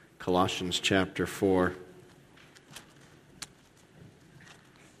Colossians chapter 4.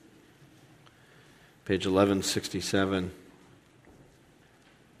 Page 1167.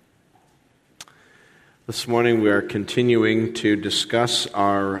 This morning we are continuing to discuss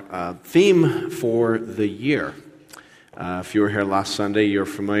our theme for the year. If you were here last Sunday, you're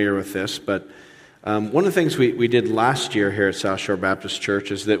familiar with this, but one of the things we did last year here at South Shore Baptist Church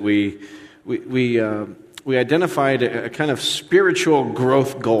is that we identified a kind of spiritual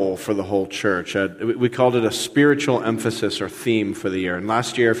growth goal for the whole church. We called it a spiritual emphasis or theme for the year. And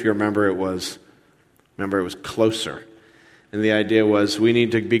last year, if you remember, it was closer. And the idea was we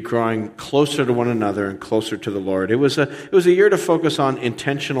need to be growing closer to one another and closer to the Lord. It was a year to focus on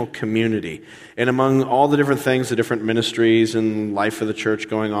intentional community. And among all the different things, the different ministries and life of the church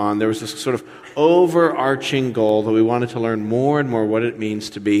going on, there was this sort of overarching goal that we wanted to learn more and more what it means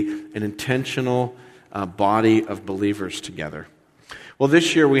to be an intentional body of believers together. Well,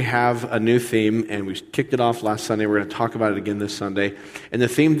 this year we have a new theme, and we kicked it off last Sunday. We're going to talk about it again this Sunday. And the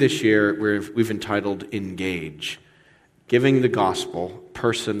theme this year we've entitled Engage. Giving the gospel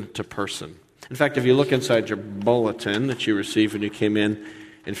person to person. In fact, if you look inside your bulletin that you received when you came in,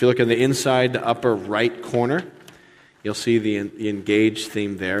 and if you look in the inside upper right corner, you'll see the engage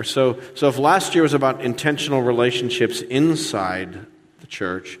theme there. So if last year was about intentional relationships inside the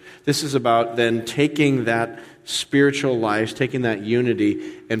church, this is about then taking that spiritual life, taking that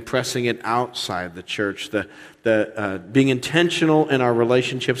unity and pressing it outside the church, being intentional in our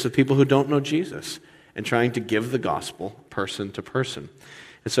relationships with people who don't know Jesus, and trying to give the gospel person to person.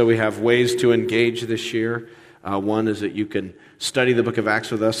 And so we have ways to engage this year. One is that you can study the book of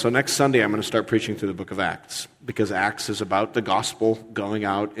Acts with us. So next Sunday I'm going to start preaching through the book of Acts, because Acts is about the gospel going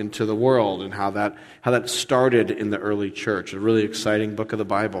out into the world and how that started in the early church. A really exciting book of the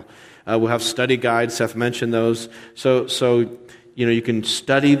Bible. We'll have study guides. Seth mentioned those. So you can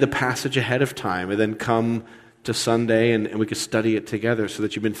study the passage ahead of time and then come to Sunday, and we could study it together so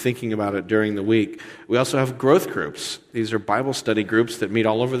that you've been thinking about it during the week. We also have growth groups. These are Bible study groups that meet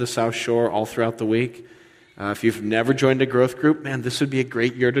all over the South Shore, all throughout the week. If you've never joined a growth group, man, this would be a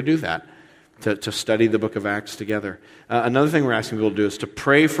great year to do that, to study the book of Acts together. Another thing we're asking people to do is to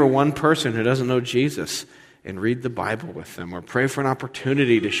pray for one person who doesn't know Jesus and read the Bible with them, or pray for an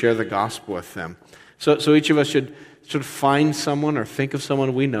opportunity to share the gospel with them. So each of us should find someone or think of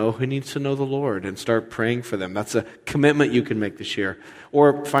someone we know who needs to know the Lord and start praying for them. That's a commitment you can make this year.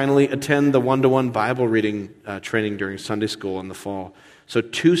 Or finally, attend the one-to-one Bible reading training during Sunday school in the fall. So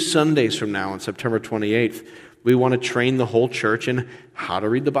 2 Sundays from now on September 28th, we want to train the whole church in how to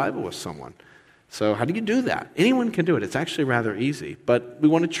read the Bible with someone. So how do you do that? Anyone can do it. It's actually rather easy. But we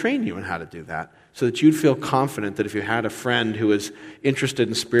want to train you in how to do that, so that you'd feel confident that if you had a friend who was interested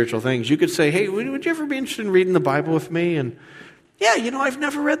in spiritual things, you could say, hey, would you ever be interested in reading the Bible with me? And yeah, I've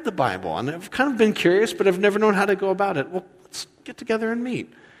never read the Bible, and I've kind of been curious, but I've never known how to go about it. Well, let's get together and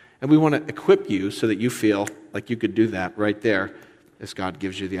meet. And we want to equip you so that you feel like you could do that right there as God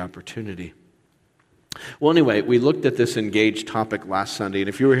gives you the opportunity. Well, anyway, we looked at this engaged topic last Sunday, and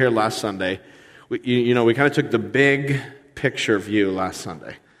if you were here last Sunday, we kind of took the big picture view last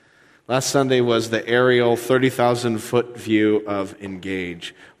Sunday. Last Sunday was the aerial 30,000-foot view of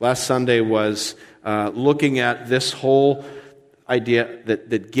Engage. Last Sunday was looking at this whole idea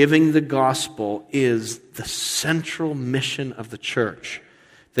that giving the gospel is the central mission of the church.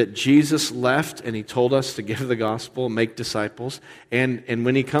 That Jesus left and he told us to give the gospel, make disciples, and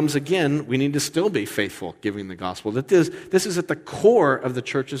when he comes again, we need to still be faithful giving the gospel. That this is at the core of the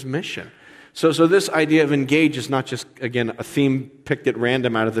church's mission. So this idea of engage is not just, again, a theme picked at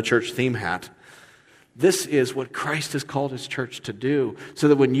random out of the church theme hat. This is what Christ has called his church to do, so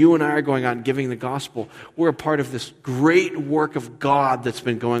that when you and I are going out and giving the gospel, we're a part of this great work of God that's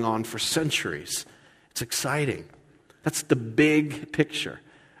been going on for centuries. It's exciting. That's the big picture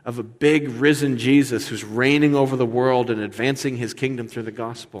of a big risen Jesus who's reigning over the world and advancing his kingdom through the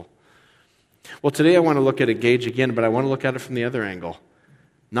gospel. Well, today I want to look at engage again, but I want to look at it from the other angle.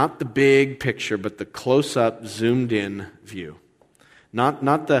 Not the big picture, but the close-up, zoomed-in view. Not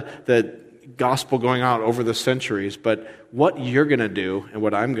the gospel going out over the centuries, but what you're going to do and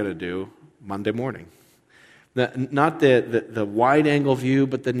what I'm going to do Monday morning. Not the wide-angle view,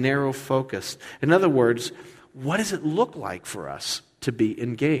 but the narrow focus. In other words, what does it look like for us to be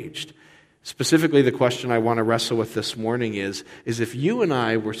engaged? Specifically, the question I want to wrestle with this morning is if you and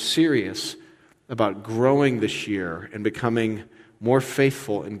I were serious about growing this year and becoming more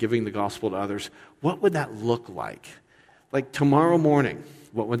faithful in giving the gospel to others, what would that look like? Like tomorrow morning,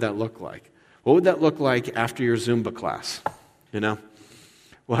 what would that look like? What would that look like after your Zumba class?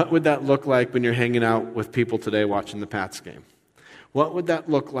 What would that look like when you're hanging out with people today watching the Pats game? What would that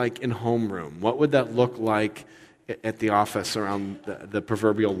look like in homeroom? What would that look like at the office around the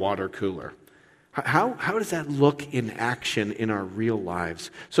proverbial water cooler? How does that look in action in our real lives?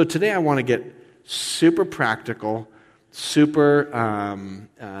 So today I want to get super practical, super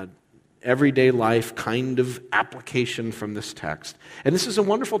everyday life kind of application from this text. And this is a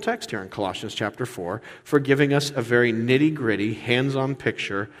wonderful text here in Colossians chapter 4 for giving us a very nitty-gritty, hands-on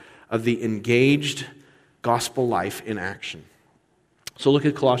picture of the engaged gospel life in action. So look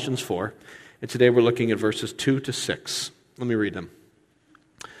at Colossians 4, and today we're looking at verses 2 to 6. Let me read them.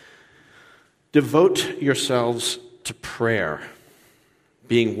 Devote yourselves to prayer,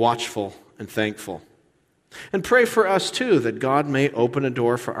 being watchful and thankful. And pray for us too, that God may open a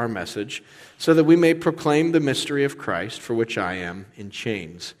door for our message, so that we may proclaim the mystery of Christ, for which I am in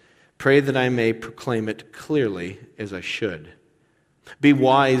chains. Pray that I may proclaim it clearly as I should. Be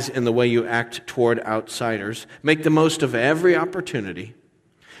wise in the way you act toward outsiders. Make the most of every opportunity.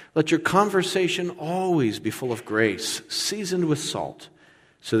 Let your conversation always be full of grace, seasoned with salt,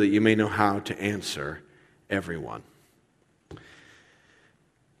 so that you may know how to answer everyone.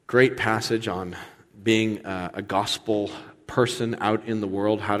 Great passage on being a gospel person out in the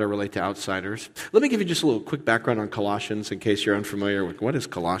world, how to relate to outsiders. Let me give you just a little quick background on Colossians in case you're unfamiliar with what is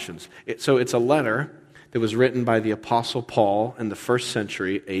Colossians. So it's a letter that was written by the Apostle Paul in the 1st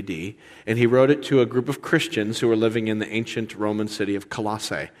century A.D., and he wrote it to a group of Christians who were living in the ancient Roman city of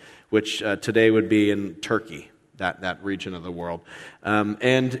Colossae, which today would be in Turkey, that region of the world.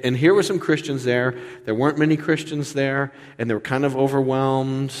 And here were some Christians there. There weren't many Christians there, and they were kind of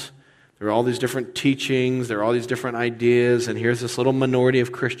overwhelmed. There were all these different teachings, there were all these different ideas, and here's this little minority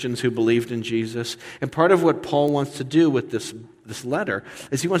of Christians who believed in Jesus. And part of what Paul wants to do with this letter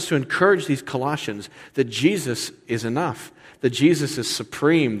is he wants to encourage these Colossians that Jesus is enough, that Jesus is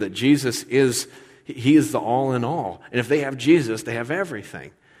supreme, that Jesus is, he is the all in all. And if they have Jesus, they have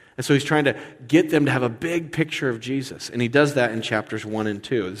everything. And so he's trying to get them to have a big picture of Jesus. And he does that in chapters 1 and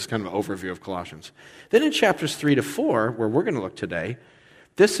 2. This is kind of an overview of Colossians. Then in chapters 3 to 4, where we're going to look today,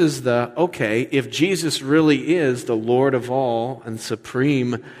 this is if Jesus really is the Lord of all and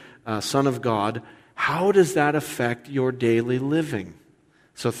supreme Son of God, how does that affect your daily living?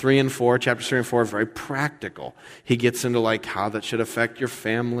 So chapters 3 and 4 are very practical. He gets into how that should affect your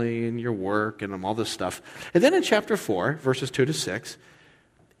family and your work and all this stuff. And then in chapter 4, verses 2 to 6,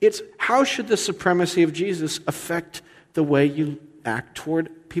 it's how should the supremacy of Jesus affect the way you act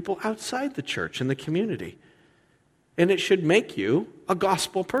toward people outside the church and the community? And it should make you a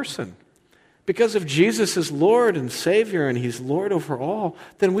gospel person. Because if Jesus is Lord and Savior and He's Lord over all,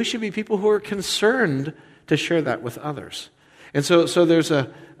 then we should be people who are concerned to share that with others. And so there's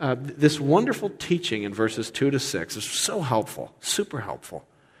this wonderful teaching in verses 2 to 6. It's so helpful, super helpful,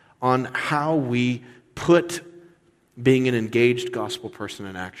 on how we put being an engaged gospel person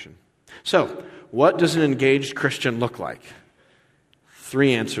in action. So, what does an engaged Christian look like?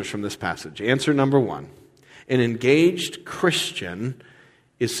 3 answers from this passage. Answer number 1. An engaged Christian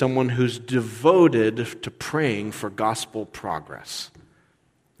is someone who's devoted to praying for gospel progress.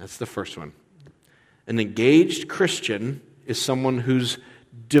 That's the first one. An engaged Christian is someone who's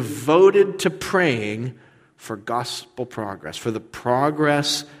devoted to praying for gospel progress, for the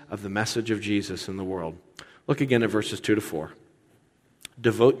progress of the message of Jesus in the world. Look again at verses 2 to 4.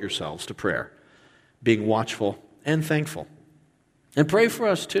 Devote yourselves to prayer, being watchful and thankful. And pray for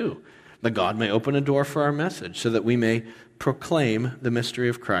us too, that God may open a door for our message, so that we may proclaim the mystery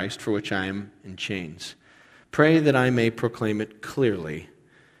of Christ, for which I am in chains. Pray that I may proclaim it clearly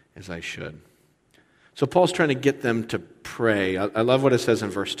as I should. So Paul's trying to get them to pray. I love what it says in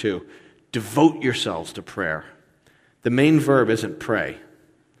verse 2. Devote yourselves to prayer. The main verb isn't pray.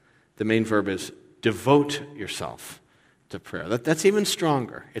 The main verb is devote yourself to prayer. That's even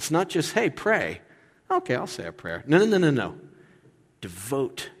stronger. It's not just, hey, pray. Okay, I'll say a prayer. No.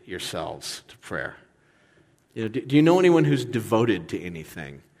 Devote yourselves to prayer. Do you know anyone who's devoted to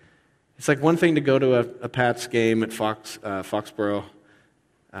anything? It's like one thing to go to a Pats game at Foxborough.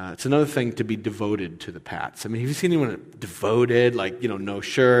 It's another thing to be devoted to the Pats. I mean, have you seen anyone devoted, no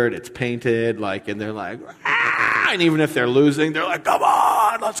shirt, it's painted, and they're like, ah! And even if they're losing, they're like, come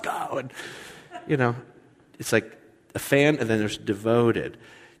on, let's go. And, it's like a fan, and then there's devoted.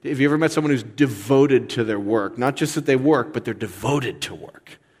 Have you ever met someone who's devoted to their work? Not just that they work, but they're devoted to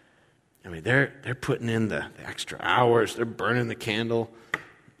work. I mean, they're putting in the extra hours. They're burning the candle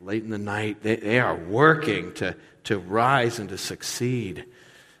late in the night. They are working to rise and to succeed.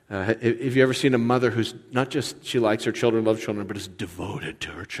 Have you ever seen a mother who's not just she likes her children, loves children, but is devoted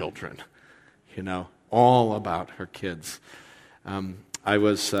to her children? All about her kids. I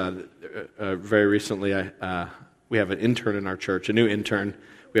was very recently. we have an intern in our church, a new intern.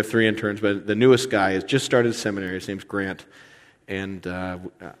 We have 3 interns, but the newest guy has just started seminary. His name's Grant. And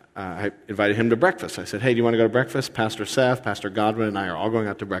I invited him to breakfast. I said, hey, do you want to go to breakfast? Pastor Seth, Pastor Godwin, and I are all going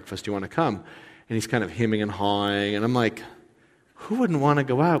out to breakfast. Do you want to come? And he's kind of hemming and hawing. And I'm like, who wouldn't want to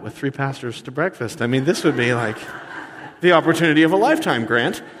go out with 3 pastors to breakfast? I mean, this would be like the opportunity of a lifetime,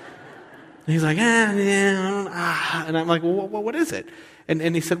 Grant. And he's like, yeah. And I'm like, well, what is it?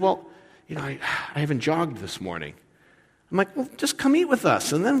 And he said, well, I haven't jogged this morning. I'm like, well, just come eat with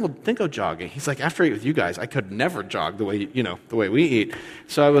us, and then we'll go jogging. He's like, after I eat with you guys, I could never jog the way we eat.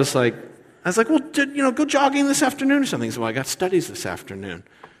 So I was like, well, go jogging this afternoon or something. So I got studies this afternoon,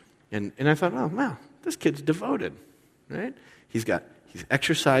 and I thought, oh wow, this kid's devoted, right? He's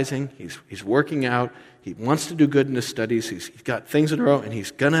exercising, he's working out, he wants to do good in his studies, he's got things in a row, and he's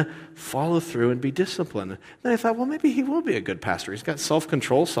gonna follow through and be disciplined. And then I thought, well, maybe he will be a good pastor. He's got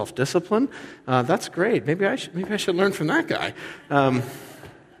self-control, self-discipline. That's great. Maybe I should learn from that guy.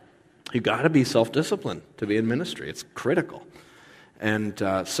 You got to be self-disciplined to be in ministry. It's critical. And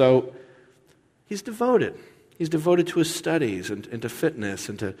so he's devoted. He's devoted to his studies and to fitness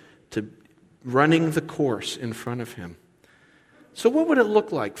and to running the course in front of him. So what would it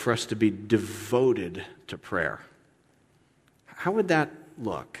look like for us to be devoted to prayer? How would that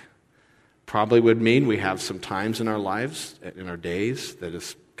look? Probably would mean we have some times in our lives, in our days, that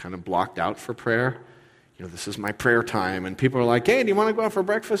is kind of blocked out for prayer. This is my prayer time. And people are like, hey, do you want to go out for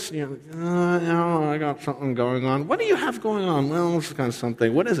breakfast? No, I got something going on. What do you have going on? Well, it's kind of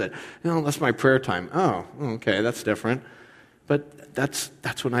something. What is it? That's my prayer time. Oh, okay, that's different. But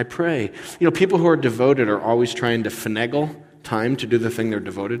that's when I pray. People who are devoted are always trying to finagle time to do the thing they're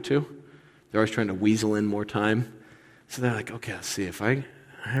devoted to. They're always trying to weasel in more time. So they're like, okay, let's see, if I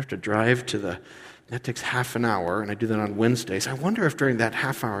have to drive that takes half an hour, and I do that on Wednesdays. I wonder if during that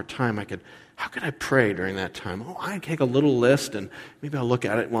half-hour time how could I pray during that time? Oh, I take a little list, and maybe I'll look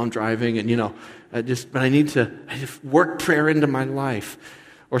at it while I'm driving, and but I need to work prayer into my life.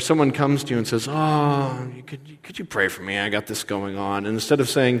 Or someone comes to you and says, oh, could you pray for me? I got this going on. And instead of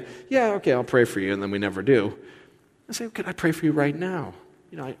saying, yeah, okay, I'll pray for you, and then we never do, I say, could I pray for you right now?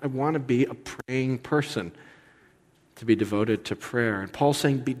 I want to be a praying person, to be devoted to prayer. And Paul's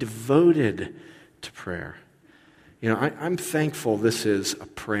saying, be devoted to prayer. I'm thankful this is a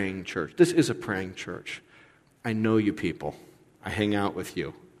praying church. This is a praying church. I know you people. I hang out with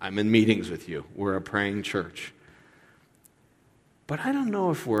you. I'm in meetings with you. We're a praying church. But I don't know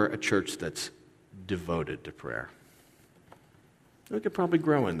if we're a church that's devoted to prayer. We could probably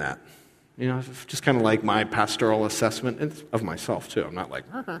grow in that. Just kind of like my pastoral assessment of myself, too. I'm not like,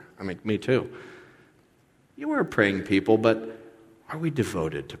 me too. We're praying people, but are we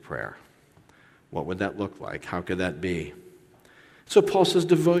devoted to prayer? What would that look like? How could that be? So Paul says,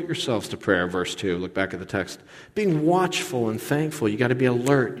 devote yourselves to prayer, verse 2. Look back at the text. Being watchful and thankful. You got to be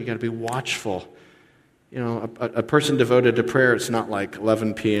alert. You got to be watchful. A person devoted to prayer, it's not like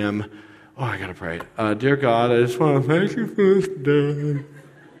 11 p.m. Oh, I got to pray. Dear God, I just want to thank you for this day.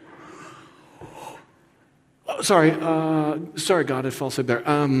 Oh, sorry, God, I fell asleep there.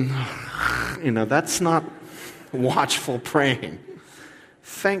 That's not watchful praying.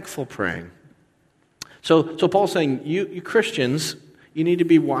 Thankful praying. So Paul's saying, you Christians, you need to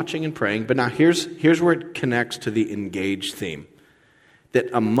be watching and praying. But now here's where it connects to the engaged theme. That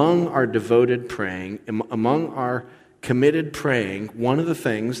among our devoted praying, among our committed praying, one of the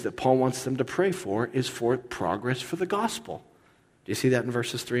things that Paul wants them to pray for is for progress for the gospel. Do you see that in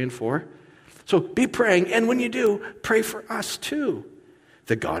verses 3 and 4? So be praying, and when you do, pray for us too,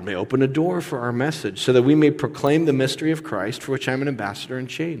 that God may open a door for our message, so that we may proclaim the mystery of Christ, for which I'm an ambassador in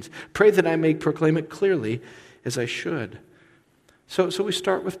chains. Pray that I may proclaim it clearly as I should. So we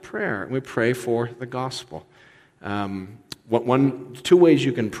start with prayer, and we pray for the gospel. 2 ways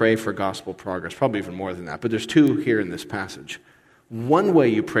you can pray for gospel progress, probably even more than that, but there's 2 here in this passage. One way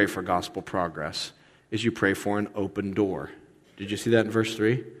you pray for gospel progress is you pray for an open door. Did you see that in verse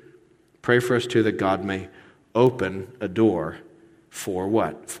 3? Pray for us too that God may open a door for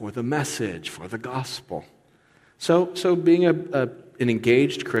what? For the message, for the gospel. So being an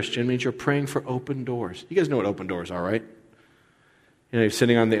engaged Christian means you're praying for open doors. You guys know what open doors are, right? You're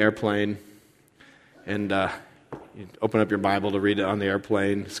sitting on the airplane, and you open up your Bible to read it on the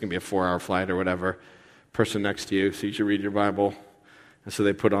airplane. It's going to be a 4-hour flight or whatever. Person next to you, so you should read your Bible. And so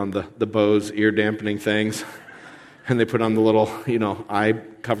they put on the Bose ear dampening things, and they put on the little, eye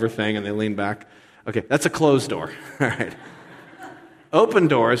cover thing, and they lean back. Okay, that's a closed door. All right. Open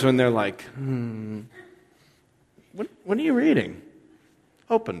doors when they're like, what are you reading?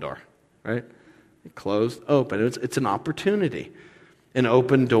 Open door, right? Closed, open. It's an opportunity. An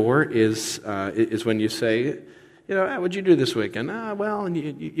open door is when you say, What'd you do this weekend? And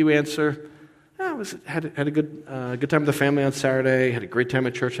you answer, had a good time with the family on Saturday, had a great time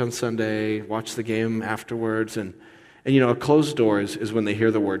at church on Sunday, watched the game afterwards, and a closed door is when they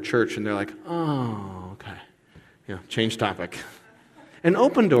hear the word church, and they're like, oh, okay, change topic. And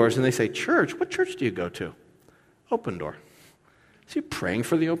open doors, and they say, church, what church do you go to? Open door. So you're praying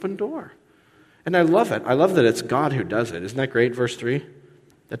for the open door. And I love it. I love that it's God who does it. Isn't that great, verse 3?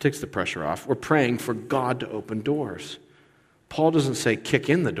 That takes the pressure off. We're praying for God to open doors. Paul doesn't say kick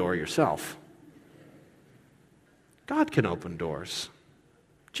in the door yourself. God can open doors.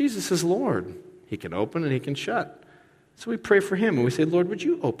 Jesus is Lord. He can open and he can shut. So we pray for him and we say, Lord, would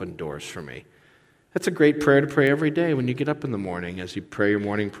you open doors for me? That's a great prayer to pray every day when you get up in the morning, as you pray your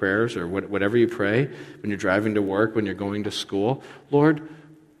morning prayers or whatever you pray, when you're driving to work, when you're going to school. Lord,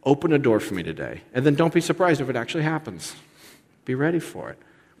 open a door for me today. And then don't be surprised if it actually happens. Be ready for it.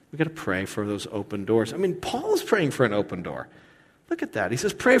 We've got to pray for those open doors. I mean, Paul is praying for an open door. Look at that. He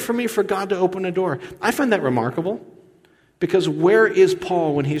says, pray for me for God to open a door. I find that remarkable because where is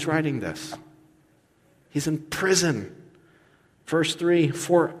Paul when he's writing this? He's in prison. Verse 3,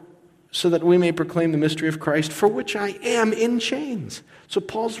 so that we may proclaim the mystery of Christ, for which I am in chains. So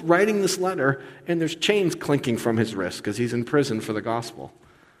Paul's writing this letter, and there's chains clinking from his wrist because he's in prison for the gospel.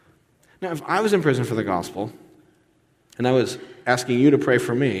 Now, if I was in prison for the gospel, and I was asking you to pray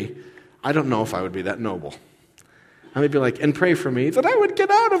for me, I don't know if I would be that noble. I would be like, and pray for me that I would get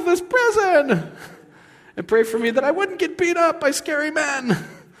out of this prison. And pray for me that I wouldn't get beat up by scary men.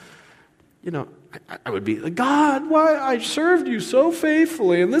 I would be like, God, why I served you so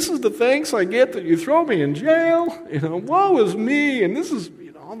faithfully, and this is the thanks I get that you throw me in jail. Woe is me, and this is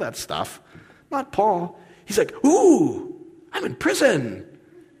all that stuff. Not Paul. He's like, ooh, I'm in prison.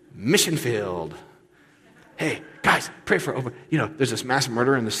 Mission field. Hey, guys, pray for open. There's this mass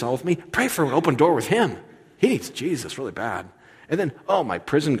murderer in the cell with me. Pray for an open door with him. He needs Jesus really bad. And then, my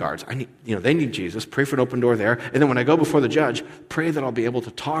prison guards, they need Jesus. Pray for an open door there. And then when I go before the judge, pray that I'll be able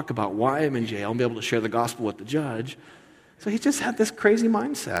to talk about why I'm in jail and be able to share the gospel with the judge. So he just had this crazy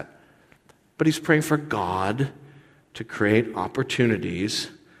mindset. But he's praying for God to create opportunities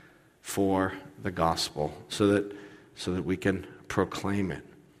for the gospel so that we can proclaim it.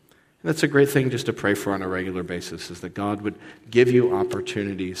 And that's a great thing just to pray for on a regular basis, is that God would give you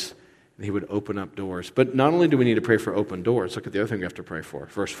opportunities. He would open up doors. But not only do we need to pray for open doors, look at the other thing we have to pray for.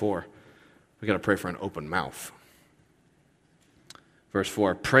 Verse 4, we've got to pray for an open mouth. Verse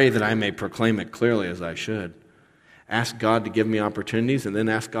 4, pray that I may proclaim it clearly as I should. Ask God to give me opportunities and then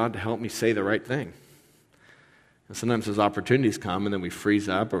ask God to help me say the right thing. And sometimes those opportunities come and then we freeze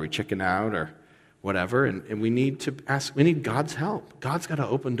up or we chicken out or whatever, and we need to ask, we need God's help. God's got to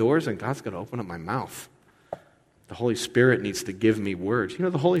open doors and God's got to open up my mouth. The Holy Spirit needs to give me words.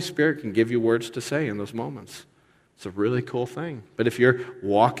 The Holy Spirit can give you words to say in those moments. It's a really cool thing. But if you're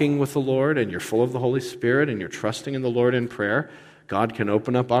walking with the Lord and you're full of the Holy Spirit and you're trusting in the Lord in prayer, God can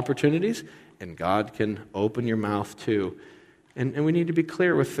open up opportunities and God can open your mouth too. And we need to be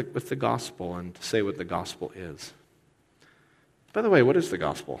clear with the gospel and to say what the gospel is. By the way, what is the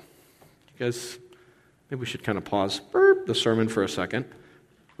gospel? You guys, maybe we should kind of pause the sermon for a second.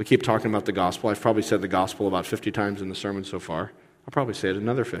 We keep talking about the gospel. I've probably said the gospel about 50 times in the sermon so far. I'll probably say it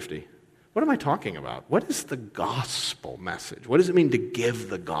another 50. What am I talking about? What is the gospel message? What does it mean to give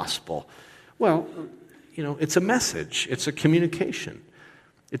the gospel? Well, it's a message. It's a communication.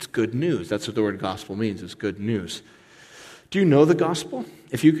 It's good news. That's what the word gospel means. It's good news. Do you know the gospel?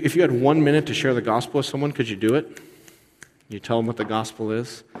 If you had 1 minute to share the gospel with someone, could you do it? You tell them what the gospel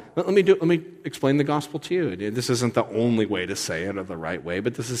is? Let me explain the gospel to you. This isn't the only way to say it or the right way,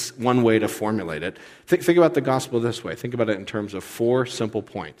 but this is one way to formulate it. Think about the gospel this way. Think about it in terms of 4 simple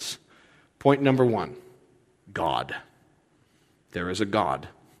points. Point number 1, God. There is a God.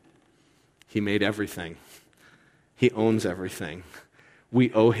 He made everything. He owns everything.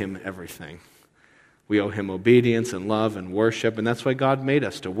 We owe him everything. We owe him obedience and love and worship, and that's why God made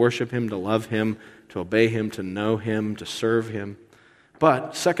us, to worship him, to love him, to obey him, to know him, to serve him.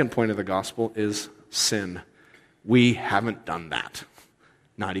 But second point of the gospel is sin. We haven't done that.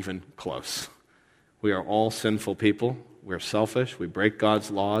 Not even close. We are all sinful people. We're selfish. We break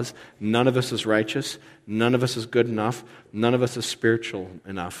God's laws. None of us is righteous. None of us is good enough. None of us is spiritual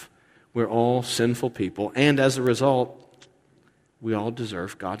enough. We're all sinful people, and as a result, we all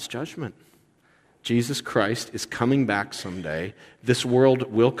deserve God's judgment. Jesus Christ is coming back someday. This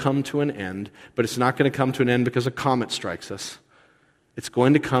world will come to an end, but it's not going to come to an end because a comet strikes us. It's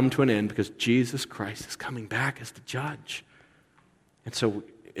going to come to an end because Jesus Christ is coming back as the judge.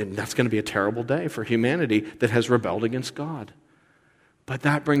 And that's going to be a terrible day for humanity that has rebelled against God. But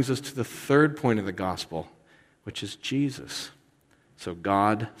that brings us to the third point of the gospel, which is Jesus. So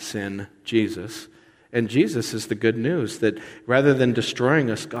God, sin, Jesus. And Jesus is the good news that rather than destroying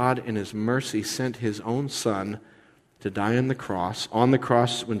us, God in his mercy sent his own Son to die on the cross. On the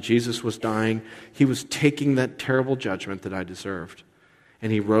cross, when Jesus was dying, he was taking that terrible judgment that I deserved.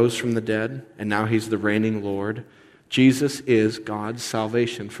 And he rose from the dead, and now he's the reigning Lord. Jesus is God's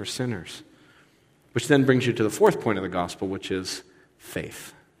salvation for sinners. Which then brings you to the fourth point of the gospel, which is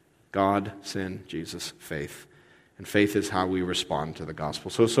faith. God, sin, Jesus, faith. And faith is how we respond to the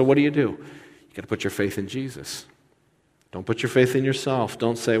gospel. So what do? You got to put your faith in Jesus. Don't put your faith in yourself.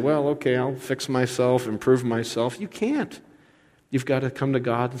 Don't say, well, okay, I'll fix myself, improve myself. You can't. You've got to come to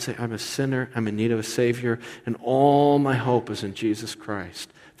God and say, I'm a sinner, I'm in need of a Savior, and all my hope is in Jesus Christ,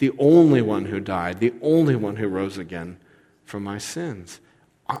 the only one who died, the only one who rose again from my sins.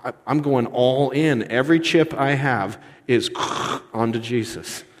 I'm going all in. Every chip I have is onto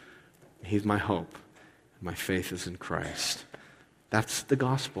Jesus. He's my hope. My faith is in Christ. That's the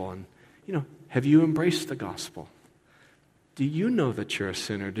gospel. And, have you embraced the gospel? Do you know that you're a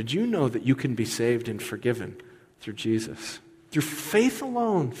sinner? Did you know that you can be saved and forgiven through Jesus? Through faith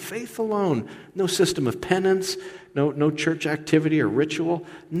alone, faith alone. No system of penance, no church activity or ritual.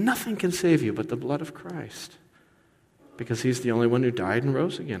 Nothing can save you but the blood of Christ. Because he's the only one who died and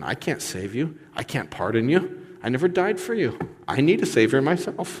rose again. I can't save you. I can't pardon you. I never died for you. I need a Savior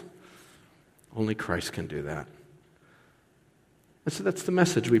myself. Only Christ can do that. And so that's the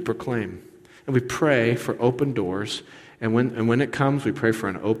message we proclaim. And we pray for open doors. And when it comes, we pray for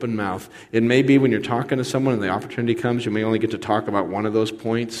an open mouth. It may be when you're talking to someone and the opportunity comes, you may only get to talk about one of those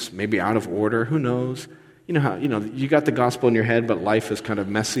points, maybe out of order. Who knows? You know how, you got the gospel in your head, but life is kind of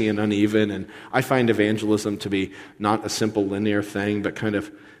messy and uneven. And I find evangelism to be not a simple linear thing, but kind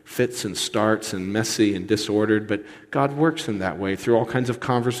of fits and starts and messy and disordered. But God works in that way through all kinds of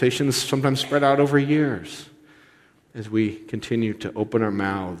conversations, sometimes spread out over years, as we continue to open our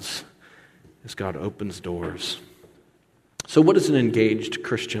mouths, as God opens doors. So what does an engaged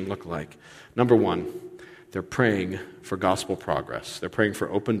Christian look like? Number one, they're praying for gospel progress. They're praying for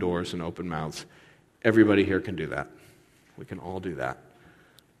open doors and open mouths. Everybody here can do that. We can all do that.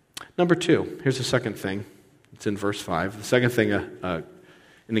 Number two, here's the second thing. It's in verse 5. The second thing an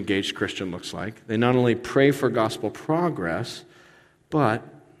engaged Christian looks like. They not only pray for gospel progress, but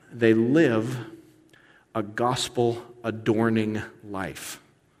they live a gospel-adorning life.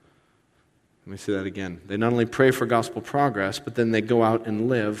 Let me say that again. They not only pray for gospel progress, but then they go out and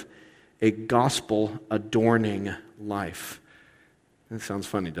live a gospel-adorning life. That sounds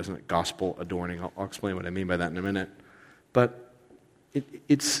funny, doesn't it? Gospel-adorning. I'll explain what I mean by that in a minute. But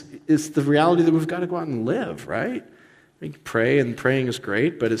it's the reality that we've got to go out and live, right? We can pray, and praying is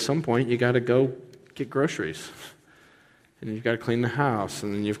great, but at some point you got to go get groceries. And you've got to clean the house,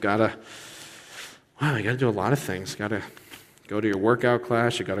 and then you got to do a lot of things. You got to go to your workout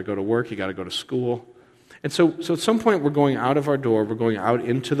class, you got to go to work, you got to go to school. And so at some point we're going out of our door, we're going out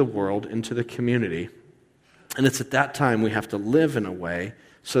into the world, into the community. And it's at that time we have to live in a way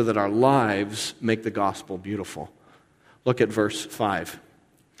so that our lives make the gospel beautiful. Look at verse 5.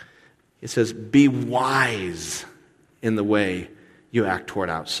 It says, be wise in the way you act toward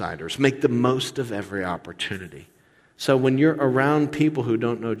outsiders. Make the most of every opportunity. So when you're around people who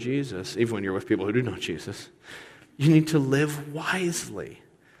don't know Jesus, even when you're with people who do know Jesus, you need to live wisely.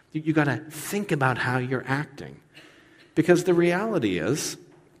 You got to think about how you're acting. Because the reality is,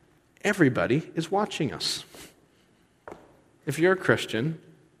 everybody is watching us. If you're a Christian,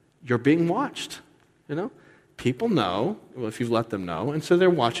 you're being watched. People know, well, if you've let them know, and so they're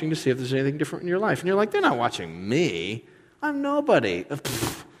watching to see if there's anything different in your life. And you're like, they're not watching me. I'm nobody.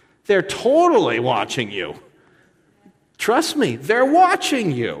 They're totally watching you. Trust me, they're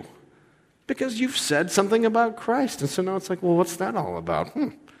watching you. Because you've said something about Christ. And so now it's like, well, what's that all about?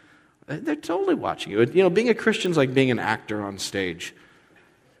 They're totally watching you. Being a Christian is like being an actor on stage.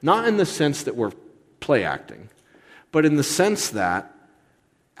 Not in the sense that we're play acting, but in the sense that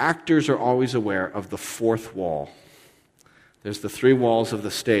actors are always aware of the fourth wall. There's the three walls of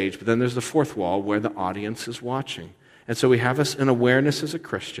the stage, but then there's the fourth wall where the audience is watching. And so we have an awareness as a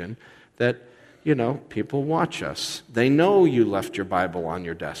Christian that, people watch us. They know you left your Bible on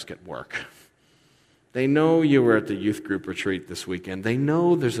your desk at work. They know you were at the youth group retreat this weekend. They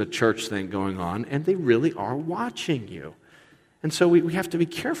know there's a church thing going on, and they really are watching you. And so we have to be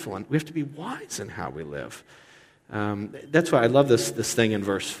careful, and we have to be wise in how we live. That's why I love this thing in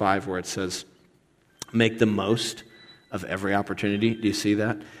verse 5 where it says, make the most of every opportunity. Do you see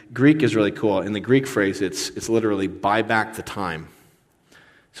that? Greek is really cool. In the Greek phrase, it's literally buy back the time.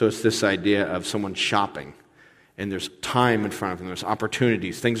 So it's this idea of someone shopping. And there's time in front of them. There's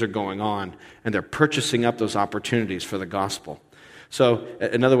opportunities. Things are going on. And they're purchasing up those opportunities for the gospel. So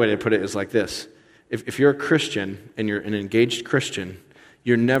another way to put it is like this. If you're a Christian and you're an engaged Christian,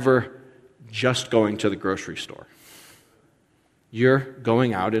 you're never just going to the grocery store. You're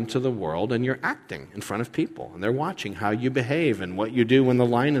going out into the world and you're acting in front of people. And they're watching how you behave and what you do when the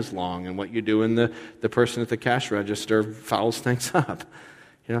line is long and what you do when the person at the cash register fouls things up.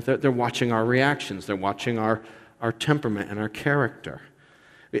 They're watching our reactions. They're watching our temperament and our character.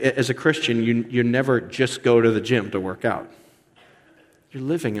 As a Christian, you never just go to the gym to work out. You're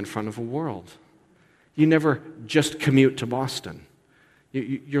living in front of a world. You never just commute to Boston.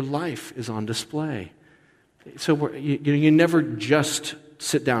 Your life is on display. So you never just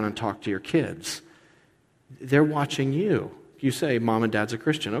sit down and talk to your kids. They're watching you. You say, Mom and Dad's a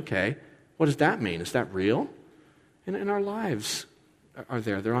Christian. Okay, what does that mean? Is that real? And our lives are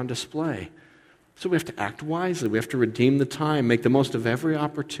there. They're on display. So we have to act wisely. We have to redeem the time, make the most of every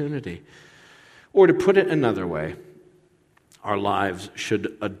opportunity. Or to put it another way, our lives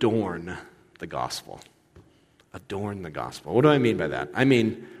should adorn the gospel. Adorn the gospel. What do I mean by that? I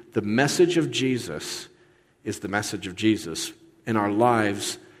mean, the message of Jesus is the message of Jesus, and our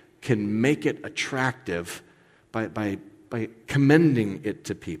lives can make it attractive by commending it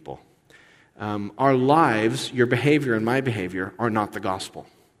to people. Our lives, your behavior and my behavior, are not the gospel.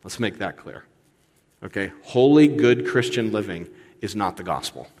 Let's make that clear. Okay? Holy, good Christian living is not the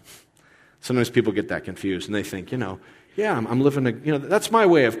gospel. Sometimes people get that confused, and they think, yeah, I'm living that's my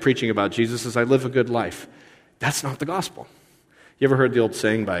way of preaching about Jesus is I live a good life. That's not the gospel. You ever heard the old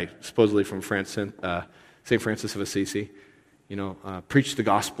saying supposedly from St. Francis of Assisi, preach the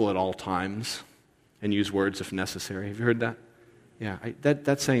gospel at all times and use words if necessary. Have you heard that? Yeah,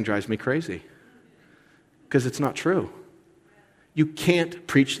 that saying drives me crazy because it's not true. You can't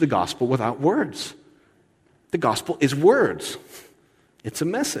preach the gospel without words. The gospel is words. It's a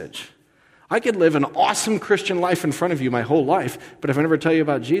message. I could live an awesome Christian life in front of you my whole life, but if I never tell you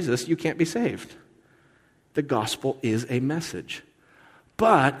about Jesus, you can't be saved. The gospel is a message.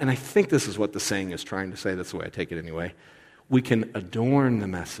 But, and I think this is what the saying is trying to say, that's the way I take it anyway, we can adorn the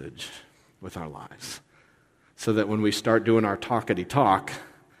message with our lives so that when we start doing our talkity-talk,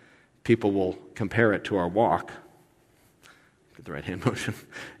 people will compare it to our walk. Get the right hand motion.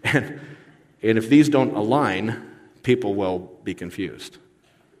 And if these don't align, people will be confused.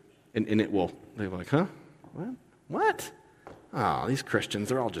 And they'll be like, huh? What? Oh, these Christians,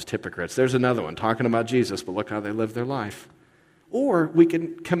 they're all just hypocrites. There's another one talking about Jesus, but look how they live their life. Or we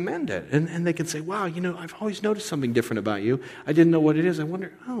can commend it, and they can say, wow, I've always noticed something different about you. I didn't know what it is. I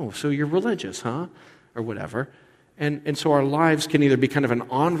wonder, so you're religious, huh? Or whatever. And so our lives can either be kind of an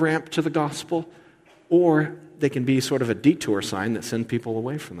on-ramp to the gospel, or they can be sort of a detour sign that send people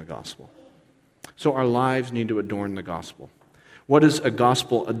away from the gospel. So our lives need to adorn the gospel. What does a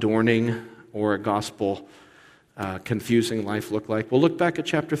gospel adorning or a gospel confusing life look like? Well, look back at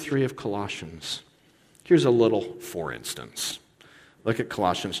chapter 3 of Colossians. Here's a little for instance. Look at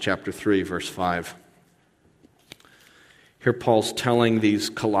Colossians chapter 3, verse 5. Here Paul's telling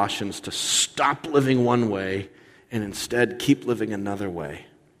these Colossians to stop living one way and instead keep living another way.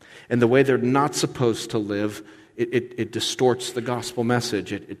 And the way they're not supposed to live, it distorts the gospel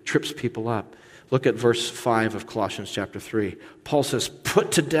message. It trips people up. Look at verse 5 of Colossians chapter 3. Paul says,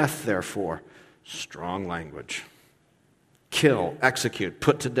 put to death, therefore, strong language. Kill, execute,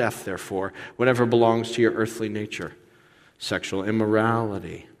 put to death, therefore, whatever belongs to your earthly nature. Sexual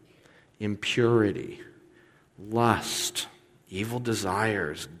immorality, impurity, lust, evil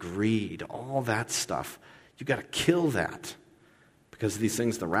desires, greed, all that stuff. You've got to kill that because of these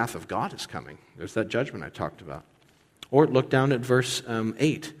things, the wrath of God is coming. There's that judgment I talked about. Or look down at verse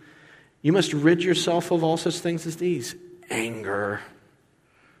 8. You must rid yourself of all such things as these: anger,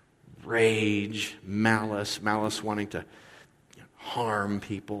 rage, malice wanting to harm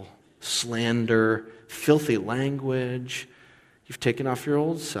people, slander, filthy language. You've taken off your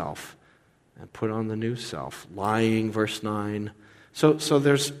old self and put on the new self. Lying, verse 9. So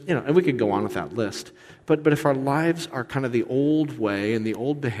there's, and we could go on with that list. But if our lives are kind of the old way and the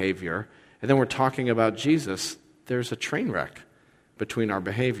old behavior, and then we're talking about Jesus, there's a train wreck between our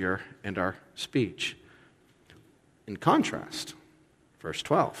behavior and our speech. In contrast, verse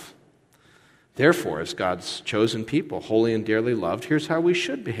 12. Therefore, as God's chosen people, holy and dearly loved, here's how we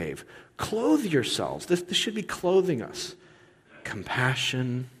should behave. Clothe yourselves. This should be clothing us.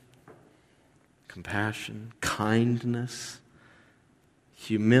 Compassion, kindness,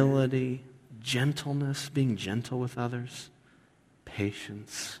 humility, gentleness, being gentle with others,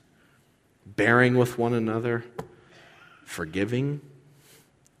 patience, bearing with one another, forgiving,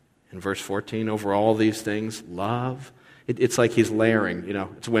 In verse 14, over all these things, love. It's like he's layering.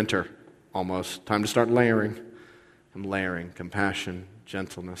 It's winter almost. Time to start layering. I'm layering compassion,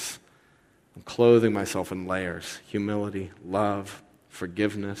 gentleness. I'm clothing myself in layers. Humility, love,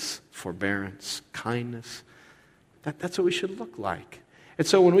 forgiveness, forbearance, kindness. That's what we should look like. And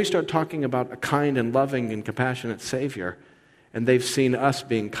so when we start talking about a kind and loving and compassionate Savior, and they've seen us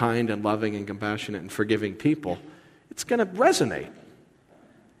being kind and loving and compassionate and forgiving people, it's going to resonate.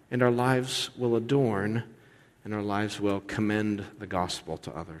 And our lives will adorn, and our lives will commend the gospel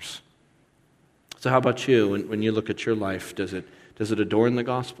to others. So how about you? When you look at your life, does it adorn the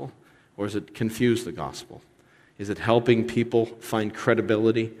gospel, or does it confuse the gospel? Is it helping people find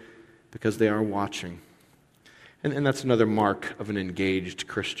credibility because they are watching? And that's another mark of an engaged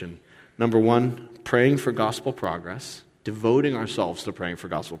Christian. Number one, praying for gospel progress, devoting ourselves to praying for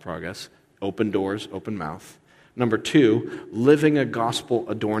gospel progress, open doors, open mouth. Number two, living a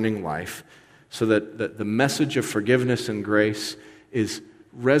gospel-adorning life so that the message of forgiveness and grace is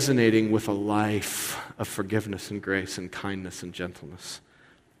resonating with a life of forgiveness and grace and kindness and gentleness.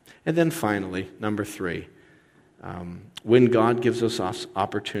 And then finally, number three, when God gives us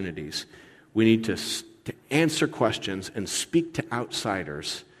opportunities, we need to answer questions and speak to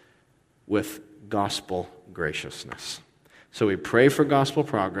outsiders with gospel graciousness. So we pray for gospel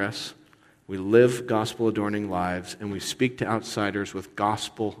progress, we live gospel-adorning lives, and we speak to outsiders with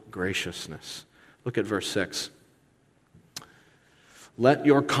gospel graciousness. Look at verse 6. Let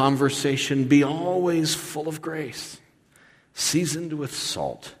your conversation be always full of grace, seasoned with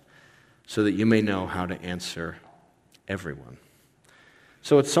salt, so that you may know how to answer everyone.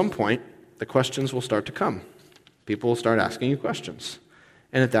 So at some point, the questions will start to come. People will start asking you questions.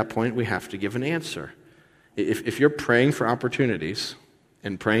 And at that point, we have to give an answer. If you're praying for opportunities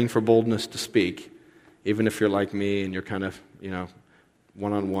and praying for boldness to speak, even if you're like me and you're kind of,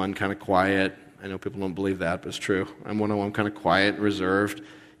 one-on-one, kind of quiet. I know people don't believe that, but it's true. I'm one-on-one, kind of quiet, reserved.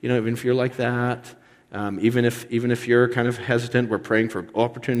 Even if you're like that, even if you're kind of hesitant, we're praying for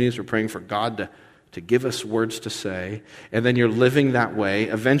opportunities, we're praying for God to give us words to say, and then you're living that way,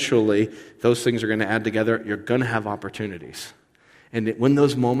 eventually those things are going to add together. You're going to have opportunities. And when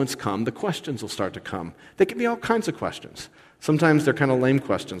those moments come, the questions will start to come. They can be all kinds of questions. Sometimes they're kind of lame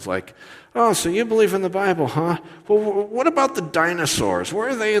questions like, oh, so you believe in the Bible, huh? Well, what about the dinosaurs? Where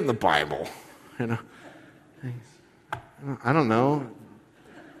are they in the Bible? I don't know.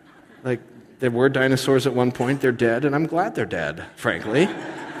 Like, there were dinosaurs at one point. They're dead, and I'm glad they're dead, frankly.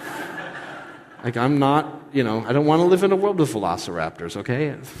 Like, I'm not, I don't want to live in a world with velociraptors,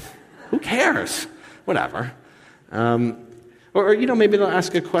 okay? Who cares? Whatever. Or maybe they'll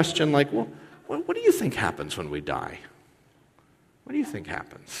ask a question like, well, what do you think happens when we die? What do you think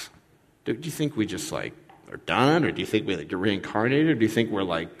happens? Do you think we just, are done? Or do you think we get reincarnated? Or do you think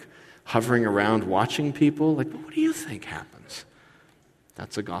we're, hovering around watching people? What do you think happens?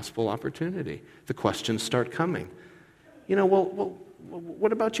 That's a gospel opportunity. The questions start coming. Well,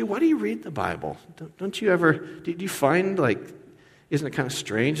 what about you? Why do you read the Bible? Don't you ever, do you find, isn't it kind of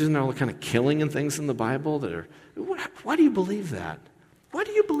strange? Isn't there all kind of killing and things in the Bible that are, why do you believe that? Why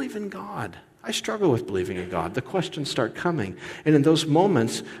do you believe in God? I struggle with believing in God. The questions start coming. And in those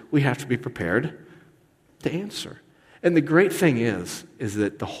moments, we have to be prepared to answer. And the great thing is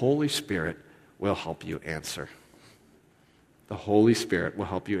that the Holy Spirit will help you answer. The Holy Spirit will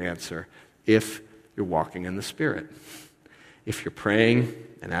help you answer if you're walking in the Spirit. If you're praying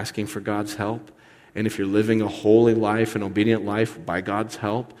and asking for God's help, and if you're living a holy life, an obedient life by God's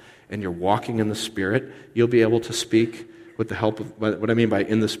help, and you're walking in the Spirit, you'll be able to speak with the help of, what I mean by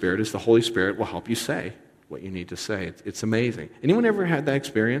in the Spirit is the Holy Spirit will help you say what you need to say. It's amazing. Anyone ever had that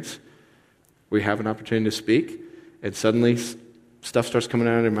experience where you have an opportunity to speak, and suddenly stuff starts coming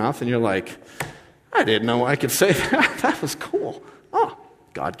out of your mouth, and you're like, I didn't know I could say that. That was cool. Oh,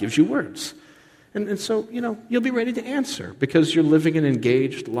 God gives you words. And so, you'll be ready to answer because you're living an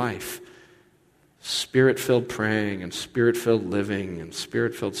engaged life. Spirit-filled praying and Spirit-filled living and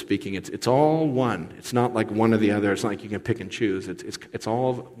Spirit-filled speaking. It's all one. It's not like one or the other. It's not like you can pick and choose. It's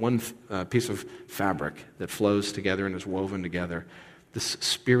all one piece of fabric that flows together and is woven together. This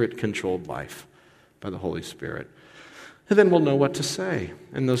Spirit-controlled life by the Holy Spirit. And then we'll know what to say.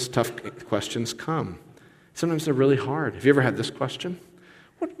 And those tough questions come. Sometimes they're really hard. Have you ever had this question?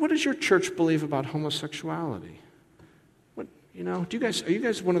 What does your church believe about homosexuality? Are you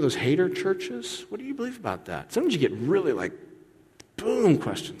guys one of those hater churches? What do you believe about that? Sometimes you get really boom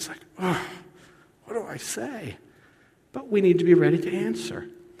questions what do I say? But we need to be ready to answer.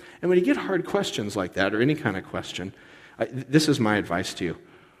 And when you get hard questions like that, or any kind of question, this is my advice to you.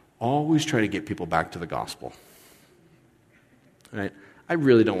 Always try to get people back to the gospel. Right? I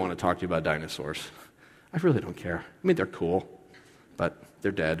really don't want to talk to you about dinosaurs. I really don't care. I mean, they're cool, but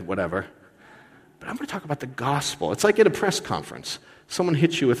they're dead, whatever. But I'm going to talk about the gospel. It's like at a press conference. Someone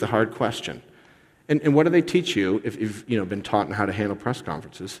hits you with a hard question. And what do they teach you if you've been taught how to handle press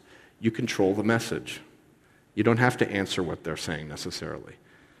conferences? You control the message. You don't have to answer what they're saying necessarily.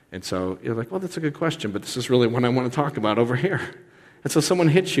 And so you're like, well, that's a good question, but this is really what I want to talk about over here. And so someone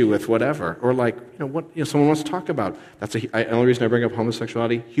hits you with whatever, or like, someone wants to talk about. That's the only reason I bring up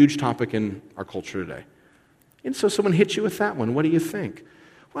homosexuality, huge topic in our culture today. And so someone hits you with that one. What do you think?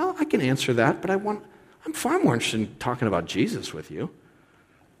 Well, I can answer that, but I'm far more interested in talking about Jesus with you.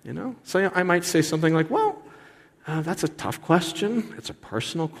 So I might say something like, well, that's a tough question. It's a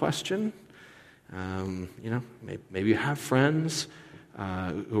personal question. Maybe you have friends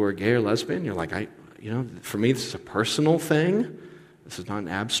who are gay or lesbian. You're like, for me, this is a personal thing. This is not an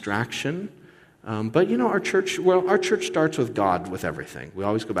abstraction. But our church starts with God with everything. We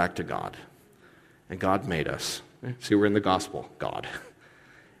always go back to God. And God made us. See, we're in the gospel. God.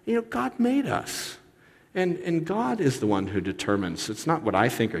 God made us. And God is the one who determines. It's not what I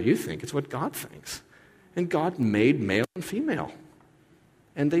think or you think. It's what God thinks. And God made male and female.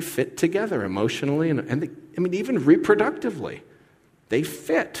 And they fit together emotionally and even reproductively. They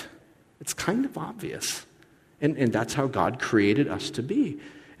fit. It's kind of obvious. And that's how God created us to be.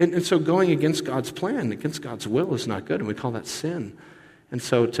 And so going against God's plan, against God's will is not good, and we call that sin. And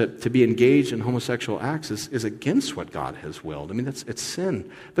so to be engaged in homosexual acts is against what God has willed. It's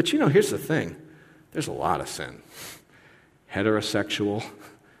sin. But here's the thing. There's a lot of sin. Heterosexual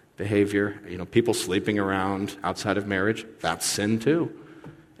behavior, people sleeping around outside of marriage, that's sin too.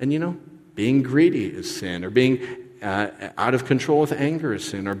 And being greedy is sin, or being out of control with anger is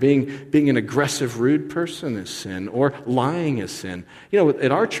sin, or being an aggressive, rude person is sin, or lying is sin.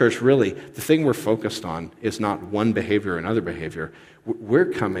 At our church, really, the thing we're focused on is not one behavior or another behavior. We're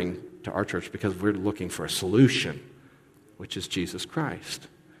coming to our church because we're looking for a solution, which is Jesus Christ.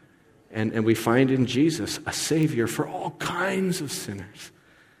 And we find in Jesus a Savior for all kinds of sinners.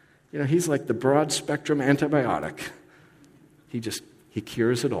 He's like the broad-spectrum antibiotic. He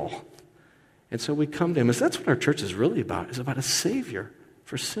cures it all. And so we come to him. That's what our church is really about. It's about a Savior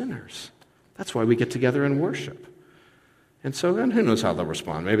for sinners. That's why we get together and worship. And so then who knows how they'll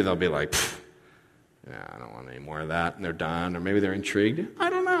respond. Maybe they'll be like, I don't want any more of that, and they're done. Or maybe they're intrigued. I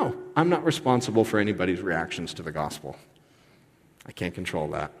don't know. I'm not responsible for anybody's reactions to the gospel. I can't control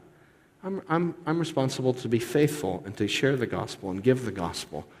that. I'm responsible to be faithful and to share the gospel and give the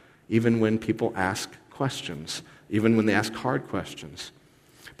gospel, even when people ask questions, even when they ask hard questions.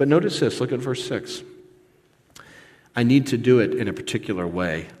 But notice this, look at verse 6. I need to do it in a particular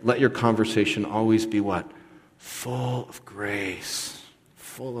way. Let your conversation always be what? Full of grace.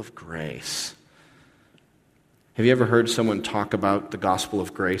 Full of grace. Have you ever heard someone talk about the gospel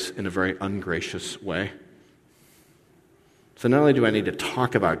of grace in a very ungracious way? So not only do I need to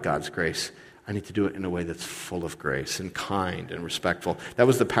talk about God's grace, I need to do it in a way that's full of grace and kind and respectful. That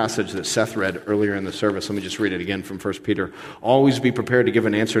was the passage that Seth read earlier in the service. Let me just read it again from 1 Peter. Always be prepared to give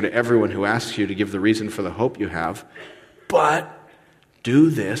an answer to everyone who asks you to give the reason for the hope you have, but do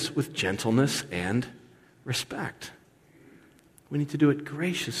this with gentleness and respect. We need to do it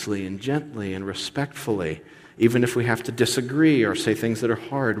graciously and gently and respectfully. Even if we have to disagree or say things that are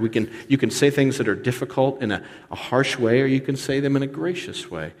hard, you can say things that are difficult in a harsh way, or you can say them in a gracious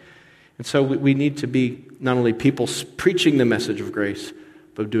way. And so we need to be not only people preaching the message of grace,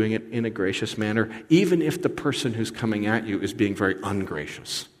 but doing it in a gracious manner, even if the person who's coming at you is being very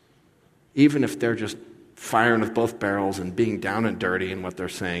ungracious. Even if they're just firing with both barrels and being down and dirty in what they're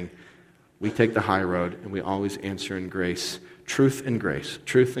saying, we take the high road and we always answer in grace. Truth and grace.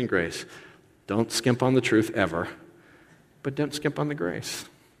 Truth and grace. Don't skimp on the truth ever, but don't skimp on the grace.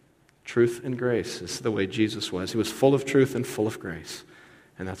 Truth and grace is the way Jesus was. He was full of truth and full of grace.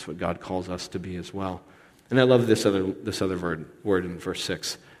 And that's what God calls us to be as well. And I love this other word in verse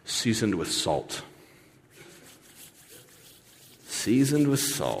 6, seasoned with salt. Seasoned with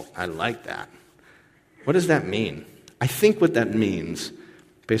salt. I like that. What does that mean? I think what that means,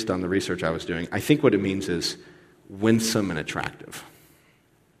 based on the research I was doing, I think what it means is winsome and attractive.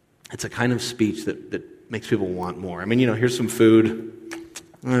 It's a kind of speech that makes people want more. Here's some food.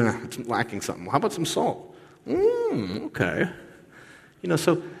 It's lacking something. How about some salt? Okay.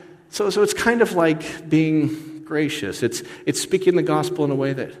 So it's kind of like being gracious. It's speaking the gospel in a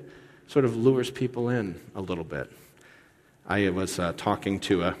way that sort of lures people in a little bit. I was talking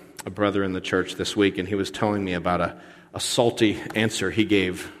to a brother in the church this week, and he was telling me about a salty answer he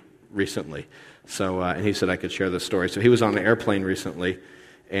gave recently. So, and he said I could share this story. So he was on an airplane recently,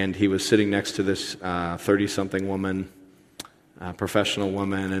 and he was sitting next to this 30-something woman, a professional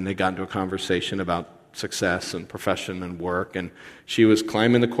woman, and they got into a conversation about success and profession and work, and she was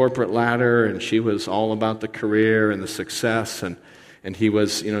climbing the corporate ladder, and she was all about the career and the success, and he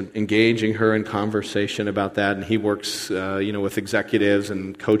was, engaging her in conversation about that, and he works, with executives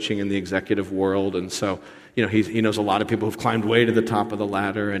and coaching in the executive world, and so, he knows a lot of people who've climbed way to the top of the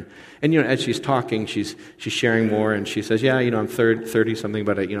ladder, and as she's talking, she's sharing more, and she says, I'm 30-something,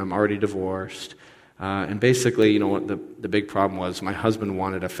 but I'm already divorced, and basically, what the big problem was, my husband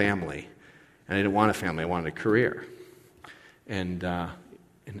wanted a family, and I didn't want a family, I wanted a career, and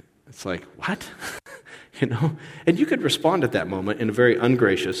it's like, what? And you could respond at that moment in a very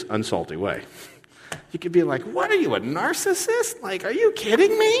ungracious, unsalty way. You could be like, what are you, a narcissist? Like, are you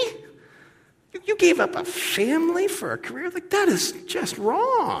kidding me? You gave up a family for a career? Like, that is just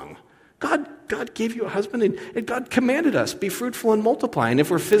wrong. God gave you a husband, and God commanded us, be fruitful and multiply. And if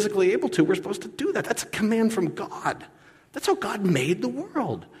we're physically able to, we're supposed to do that. That's a command from God. That's how God made the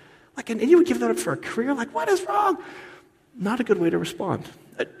world. Like, and you would give that up for a career? Like, what is wrong? Not a good way to respond.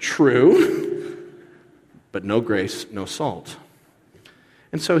 True, but no grace, no salt.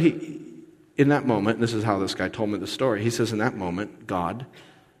 And so in that moment, and this is how this guy told me the story, he says in that moment, God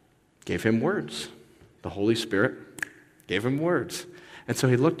gave him words. The Holy Spirit gave him words. And so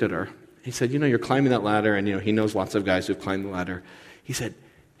he looked at her. He said, you're climbing that ladder, and he knows lots of guys who've climbed the ladder. He said,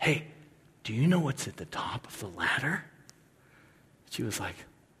 hey, do you know what's at the top of the ladder? She was like,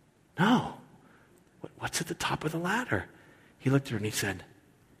 no. What's at the top of the ladder? He looked at her and he said,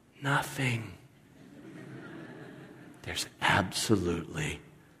 nothing. There's absolutely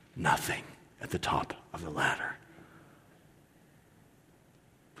nothing at the top of the ladder.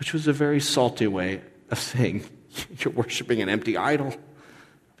 Which was a very salty way of saying, you're worshiping an empty idol. But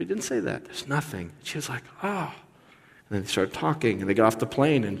he didn't say that. There's nothing. She was like, oh. And then they started talking, and they got off the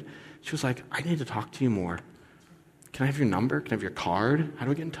plane, and she was like, I need to talk to you more. Can I have your number? Can I have your card? How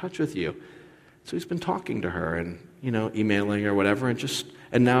do I get in touch with you? So he's been talking to her and, emailing or whatever,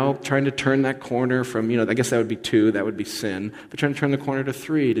 and now trying to turn that corner from, I guess that would be 2, that would be sin, but trying to turn the corner to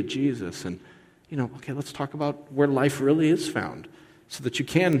 3, to Jesus. And, okay, let's talk about where life really is found so that you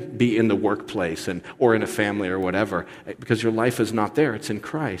can be in the workplace or in a family or whatever, because your life is not there, it's in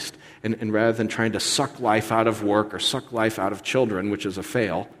Christ. And rather than trying to suck life out of work or suck life out of children, which is a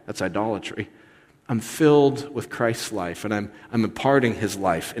fail, that's idolatry, I'm filled with Christ's life, and I'm imparting his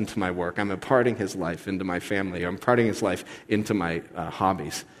life into my work. I'm imparting his life into my family. I'm imparting his life into my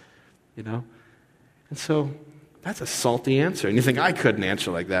hobbies, And so that's a salty answer. And you think, I couldn't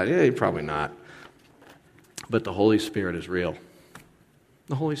answer like that. Yeah, probably not. But the Holy Spirit is real.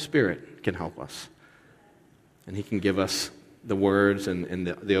 The Holy Spirit can help us. And he can give us the words and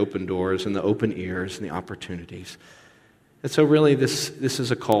the open doors and the open ears and the opportunities. And so really this is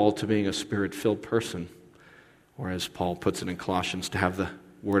a call to being a Spirit-filled person, or as Paul puts it in Colossians, to have the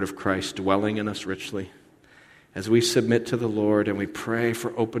word of Christ dwelling in us richly. As we submit to the Lord and we pray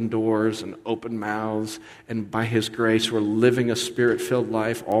for open doors and open mouths, and by his grace we're living a Spirit-filled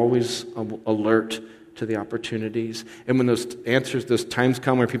life, always alert to the opportunities. And when those times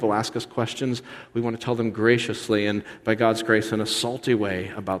come where people ask us questions, we want to tell them graciously and by God's grace in a salty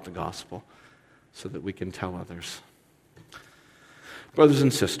way about the gospel so that we can tell others. Brothers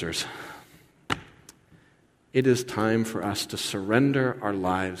and sisters, it is time for us to surrender our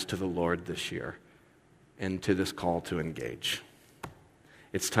lives to the Lord this year and to this call to engage.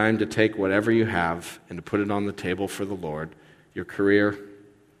 It's time to take whatever you have and to put it on the table for the Lord, your career,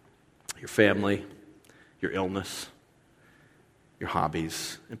 your family, your illness, your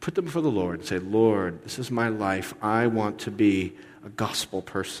hobbies, and put them before the Lord and say, Lord, this is my life. I want to be a gospel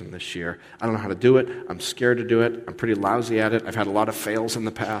person this year. I don't know how to do it. I'm scared to do it. I'm pretty lousy at it. I've had a lot of fails in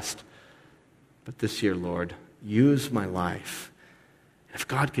the past. But this year, Lord, use my life. And if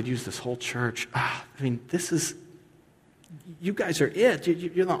God could use this whole church, this is, you guys are it.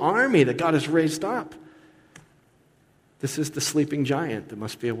 You're the army that God has raised up. This is the sleeping giant that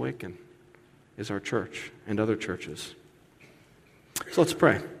must be awakened, is our church and other churches. So let's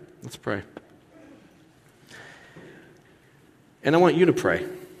pray. Let's pray. And I want you to pray.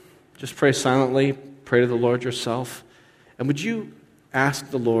 Just pray silently. Pray to the Lord yourself. And would you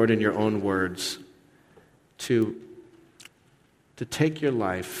ask the Lord in your own words to take your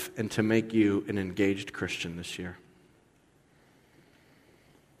life and to make you an engaged Christian this year?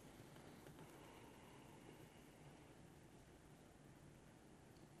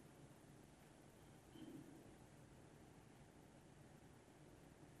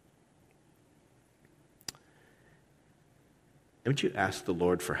 And would you ask the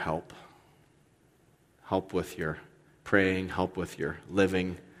Lord for help? Help with your praying, help with your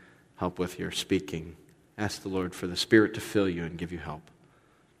living, help with your speaking, Ask the Lord for the Spirit to fill you and give you help.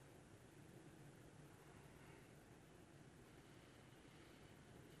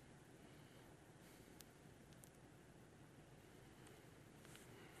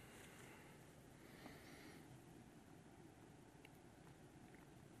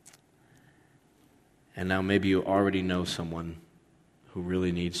 And now maybe you already know someone who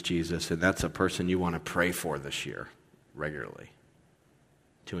really needs Jesus, and that's a person you want to pray for this year regularly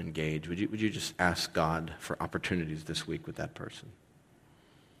to engage. Would you just ask God for opportunities this week with that person?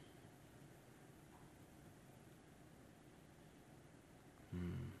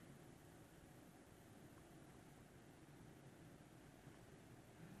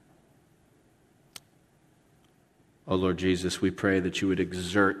 Oh, Lord Jesus, we pray that you would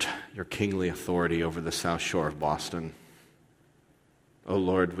exert your kingly authority over the South Shore of Boston. Oh,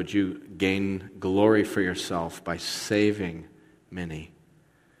 Lord, would you gain glory for yourself by saving many?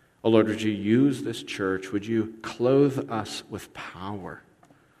 Oh, Lord, would you use this church? Would you clothe us with power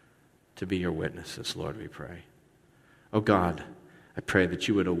to be your witnesses, Lord, we pray. Oh, God, I pray that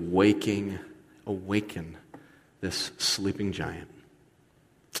you would awaken this sleeping giant.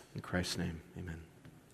 In Christ's name, amen.